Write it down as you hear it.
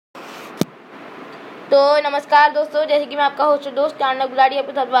तो नमस्कार दोस्तों, जैसे कि मैं आपका होस्ट दोस्त चांदना गुलाटी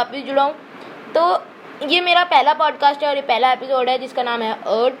आपके साथ वापस जुड़ा हूँ। तो ये मेरा पहला पॉडकास्ट है और ये पहला एपिसोड है जिसका नाम है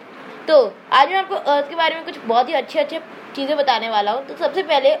अर्थ। तो आज मैं आपको अर्थ के बारे में कुछ बहुत ही अच्छे चीज़ें बताने वाला हूँ। तो सबसे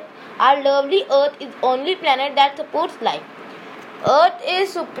पहले, our lovely earth is only planet that supports life. Earth is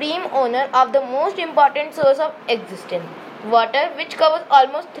supreme owner of the most important source of existence, water, which covers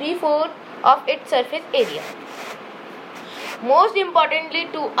almost 3/4 of its surface area. Most importantly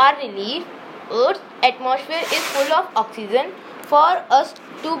to our relief, Earth's atmosphere is full of oxygen for us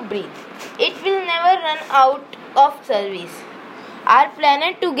to breathe. It will never run out of service. Our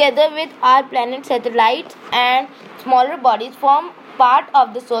planet, together with our planet satellites and smaller bodies, form part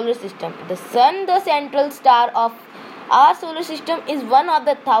of the solar system. The sun, the central star of our solar system, is one of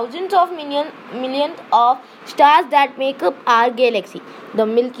the thousands of millions of stars that make up our galaxy,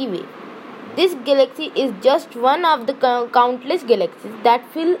 the Milky Way. This galaxy is just one of the countless galaxies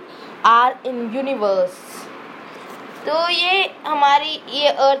that fill our universe. तो ये हमारी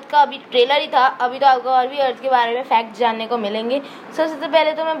अर्थ का अभी trailer ही था। अभी तो आपको और भी अर्थ के बारे में फैक्ट जानने को मिलेंगे। सबसे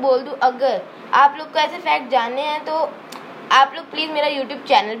पहले तो मैं बोल दूं, अगर आप लोग को ऐसे फैक्ट जानने हैं तो आप लोग प्लीज़ मेरा यूट्यूब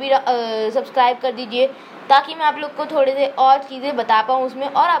चैनल भी सब्सक्राइब कर दीजिए, ताकि मैं आप लोग को थोड़े से और चीज़ें बता पाऊँ उसमें,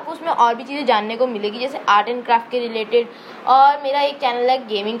 और आपको उसमें और भी चीज़ें जानने को मिलेगी, जैसे आर्ट एंड क्राफ्ट के रिलेटेड। और मेरा एक चैनल है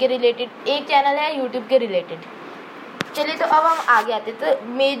गेमिंग के रिलेटेड, एक चैनल है यूट्यूब के रिलेटेड। चलिए, तो अब हम आगे आते हैं। तो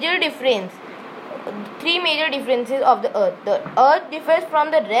major difference, 3 major differences of the Earth. The Earth differs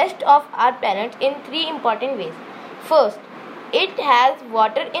from the rest of our planets in 3 important ways. First, it has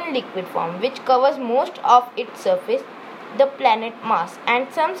water in liquid form, which covers most of its surface, the planet Mars,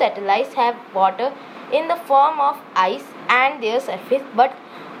 and some satellites have water in the form of ice and their surface, but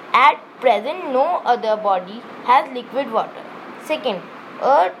at present no other body has liquid water. Second,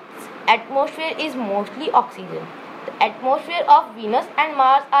 Earth's atmosphere is mostly oxygen. The atmosphere of Venus and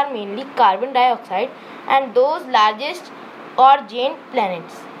Mars are mainly carbon dioxide, and those largest or giant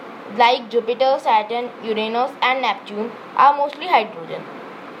planets like Jupiter, Saturn, Uranus and Neptune are mostly hydrogen.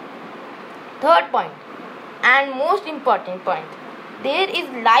 Third point, and most important point, there is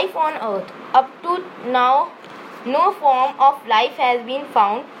life on Earth. Up to now, no form of life has been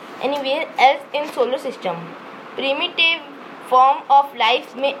found anywhere else in solar system. Primitive form of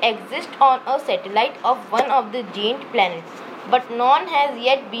life may exist on a satellite of one of the giant planets, but none has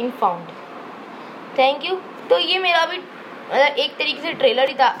yet been found. Thank you. तो ये मेरा भी एक तरीके से trailer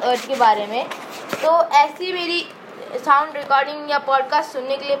ही था अर्थ के बारे में। तो ऐसी मेरी साउंड रिकॉर्डिंग या पॉडकास्ट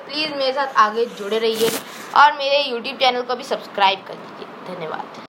सुनने के लिए प्लीज़ मेरे साथ आगे जुड़े रहिए और मेरे यूट्यूब चैनल को भी सब्सक्राइब कर दीजिए। धन्यवाद।